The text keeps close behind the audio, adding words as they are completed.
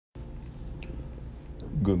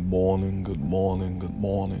Good morning, good morning, good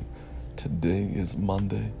morning. Today is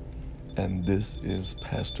Monday, and this is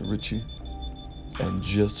Pastor Richie. And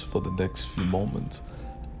just for the next few moments,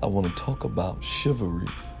 I want to talk about chivalry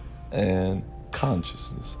and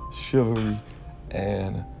consciousness. Chivalry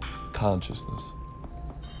and consciousness.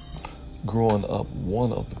 Growing up,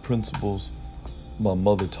 one of the principles my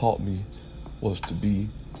mother taught me was to be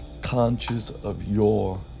conscious of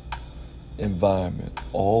your environment.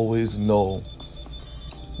 Always know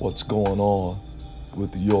what's going on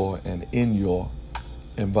with your and in your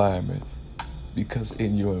environment, because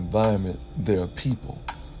in your environment there are people.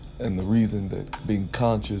 And the reason that being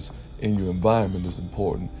conscious in your environment is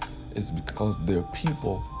important is because there are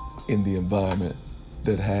people in the environment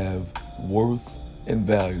that have worth and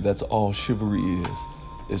value. That's all chivalry is.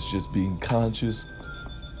 It's just being conscious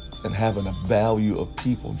and having a value of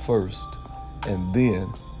people first, and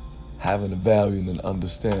then having a value and an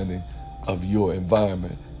understanding of your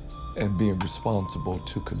environment and being responsible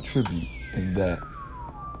to contribute in that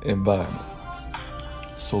environment.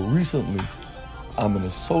 So recently, I'm in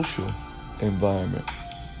a social environment,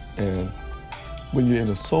 and when you're in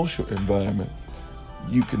a social environment,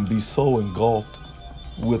 you can be so engulfed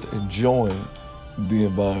with enjoying the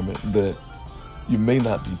environment that you may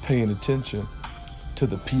not be paying attention to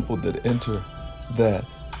the people that enter that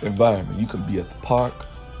environment. You can be at the park,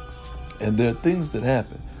 and there are things that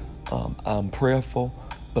happen. I'm prayerful,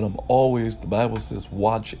 but I'm always, the Bible says,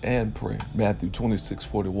 watch and pray, Matthew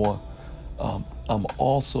 26:41. I'm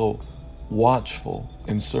also watchful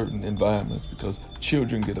in certain environments because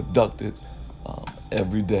children get abducted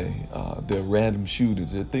every day. There are random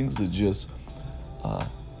shootings. There are things that just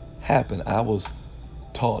happen. I was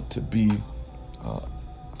taught to be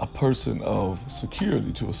a person of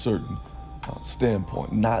security to a certain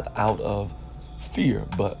standpoint, not out of fear,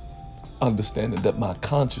 but understanding that my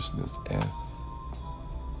consciousness, and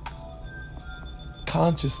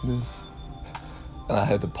I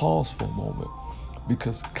had to pause for a moment,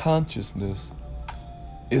 because consciousness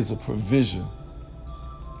is a provision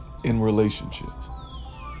in relationships.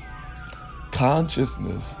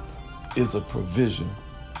 Consciousness is a provision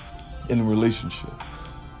in relationship.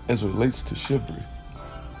 As it relates to chivalry,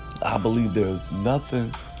 I believe there's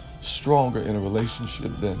nothing stronger in a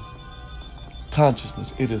relationship than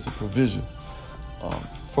consciousness. It is a provision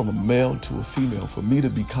from a male to a female. For me to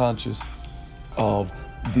be conscious of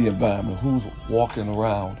the environment, who's walking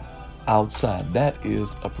around outside, that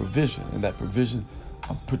is a provision, and that provision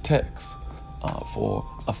protects. For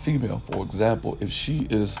a female, for example, if she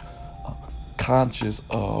is conscious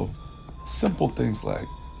of simple things like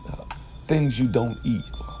things you don't eat,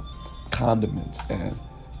 condiments, and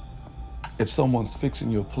if someone's fixing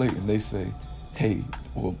your plate and they say, hey,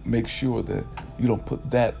 well, make sure that you don't put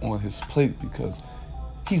that on his plate because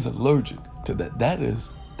he's allergic to that.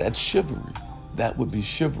 That's chivalry. That would be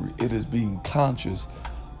chivalry. It is being conscious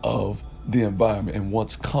of the environment and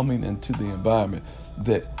what's coming into the environment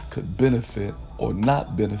that could benefit or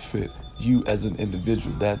not benefit you as an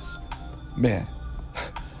individual. That's,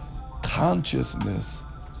 consciousness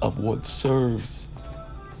of what serves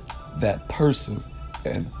that person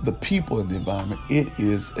and the people in the environment. It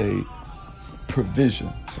is a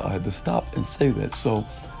provision. So I had to stop and say that. So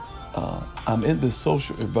I'm in this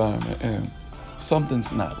social environment and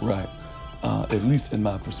something's not right. At least in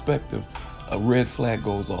my perspective, a red flag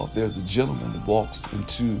goes off. There's a gentleman that walks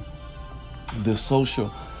into this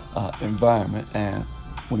social environment, and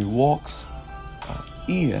when he walks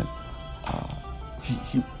in,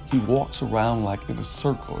 he walks around like in a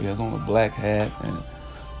circle. He has on a black hat, and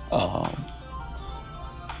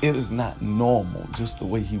it is not normal just the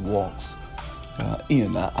way he walks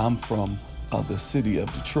in. Now, I'm from the city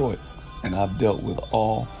of Detroit, and I've dealt with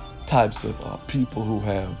all types of people who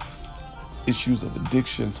have issues of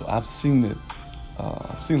addiction, so I've seen it.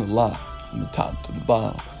 I've seen a lot from the top to the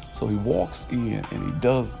bottom. So he walks in and he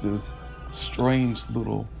does this strange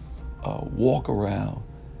little walk around,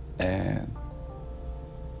 and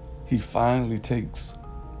he finally takes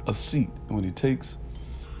a seat. And when he takes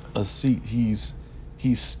a seat, he's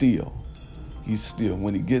still. He's still.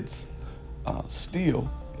 When he gets still,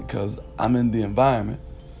 because I'm in the environment,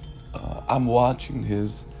 I'm watching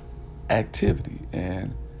his activity,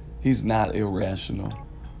 and he's not irrational,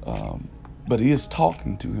 but he is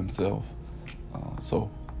talking to himself.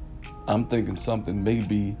 So I'm thinking something may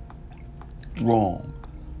be wrong.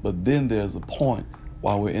 But then there's a point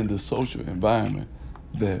while we're in the social environment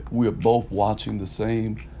that we're both watching the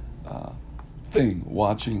same thing,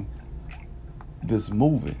 watching this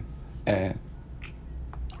movie, and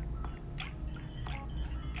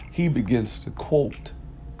he begins to quote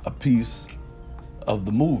a piece of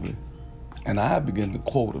the movie. And I began to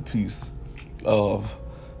quote a piece of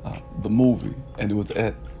the movie, and it was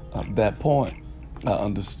at that point I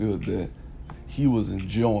understood that he was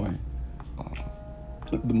enjoying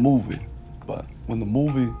the movie. But when the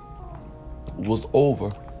movie was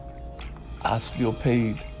over, I still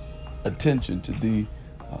paid attention to the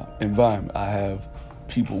environment. I have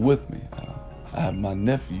people with me. I have my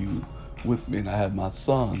nephew with me, and I have my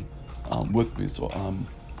son with me. So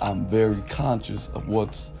I'm very conscious of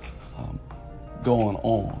what's going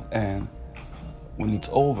on. And when it's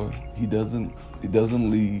over, he doesn't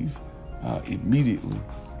leave immediately,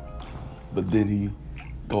 but then he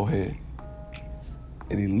go ahead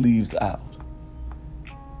and he leaves out.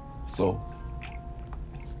 So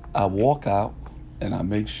I walk out and I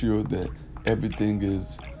make sure that everything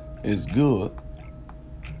is good.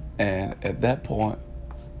 And at that point,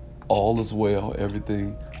 all is well,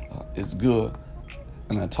 everything is good.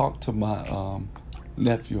 And I talk to my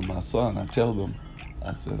nephew and my son. I tell them,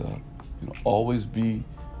 I said, always be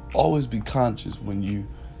conscious when you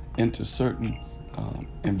enter certain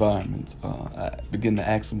environments. I begin to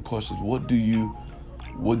ask them questions. What do you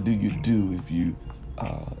do if you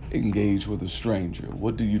engage with a stranger?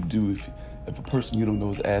 What do you do if a person you don't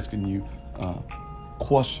know is asking you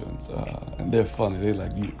questions and they're funny? They're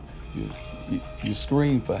like, you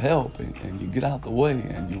scream for help and you get out the way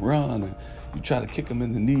and you run and you try to kick them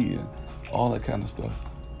in the knee and all that kind of stuff.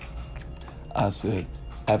 I said,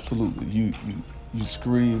 absolutely. You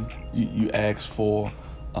scream, you ask for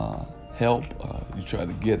help, you try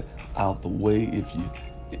to get out the way if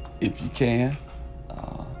you can.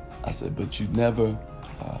 I said, but you never,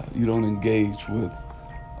 you don't engage with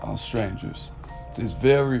strangers. So it's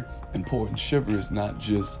very important. Chivalry is not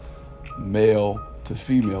just male to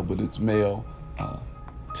female, but it's male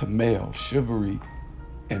to male. Chivalry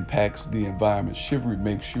impacts the environment. Chivalry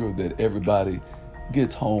makes sure that everybody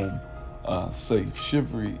gets home safe.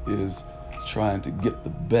 Chivalry is trying to get the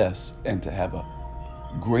best and to have a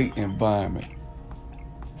great environment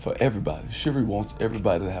for everybody. Chivalry wants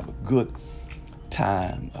everybody to have a good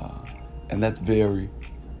time, and that's very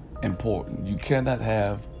important. You cannot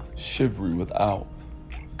have chivalry without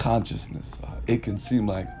consciousness. It can seem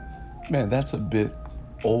like, man, that's a bit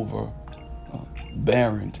overbearing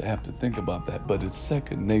to have to think about that, but it's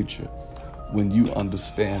second nature when you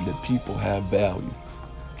understand that people have value.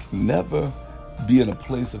 Never be in a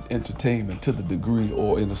place of entertainment to the degree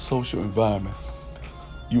or in a social environment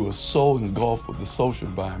you are so engulfed with the social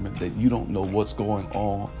environment that you don't know what's going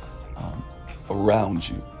on around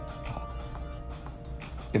you.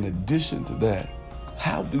 In addition to that,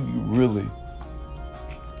 how do you really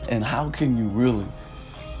and how can you really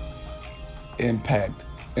impact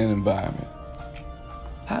an environment?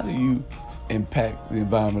 How do you impact the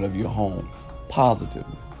environment of your home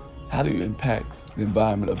positively? How do you impact the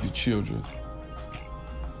environment of your children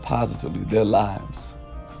positively, their lives?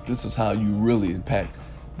 This is how you really impact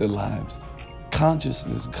their lives.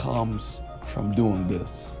 Consciousness comes from doing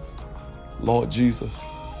this. Lord Jesus,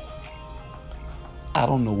 I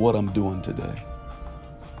don't know what I'm doing today.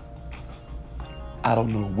 I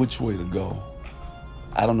don't know which way to go.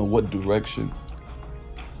 I don't know what direction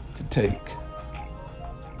to take.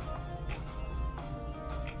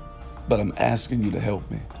 But I'm asking you to help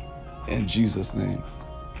me. In Jesus' name,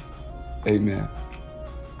 amen.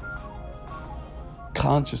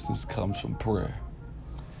 Consciousness comes from prayer.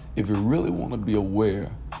 If you really want to be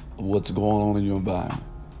aware of what's going on in your environment,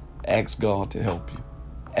 ask God to help you.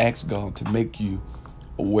 Ask God to make you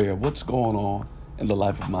aware of what's going on in the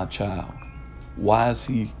life of my child. Why is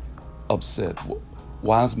he upset?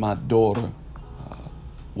 Why is my daughter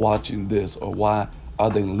watching this? Or why are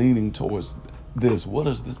they leaning towards this? What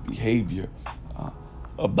is this behavior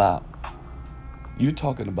about? You're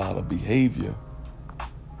talking about a behavior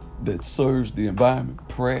that serves the environment.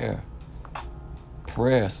 Prayer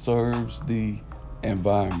serves the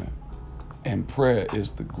environment. And prayer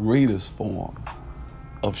is the greatest form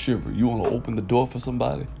of chivalry. You want to open the door for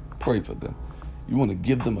somebody? Pray for them. You want to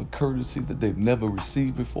give them a courtesy that they've never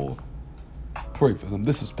received before? Pray for them.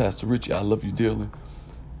 This is Pastor Richie. I love you dearly.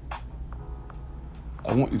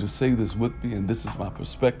 I want you to say this with me, and this is my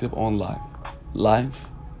perspective on life. Life,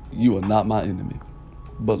 you are not my enemy.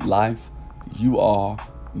 But life, you are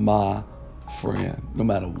my friend. No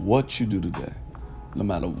matter what you do today, no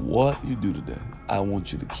matter what you do today, I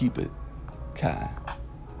want you to keep it kind.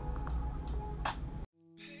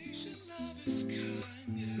 Patient love is kind,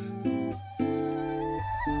 yeah.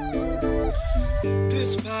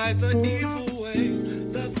 Despite the evil ways,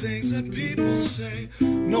 the things that people say,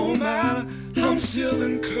 no matter, I'm still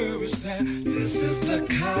encouraged that this is the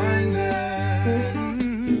kindness.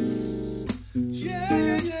 Yeah,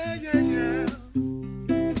 yeah, yeah, yeah, yeah.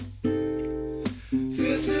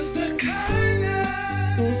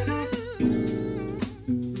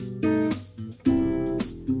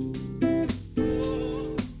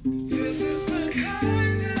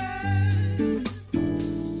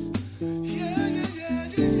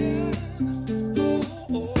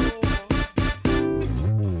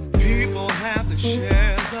 share.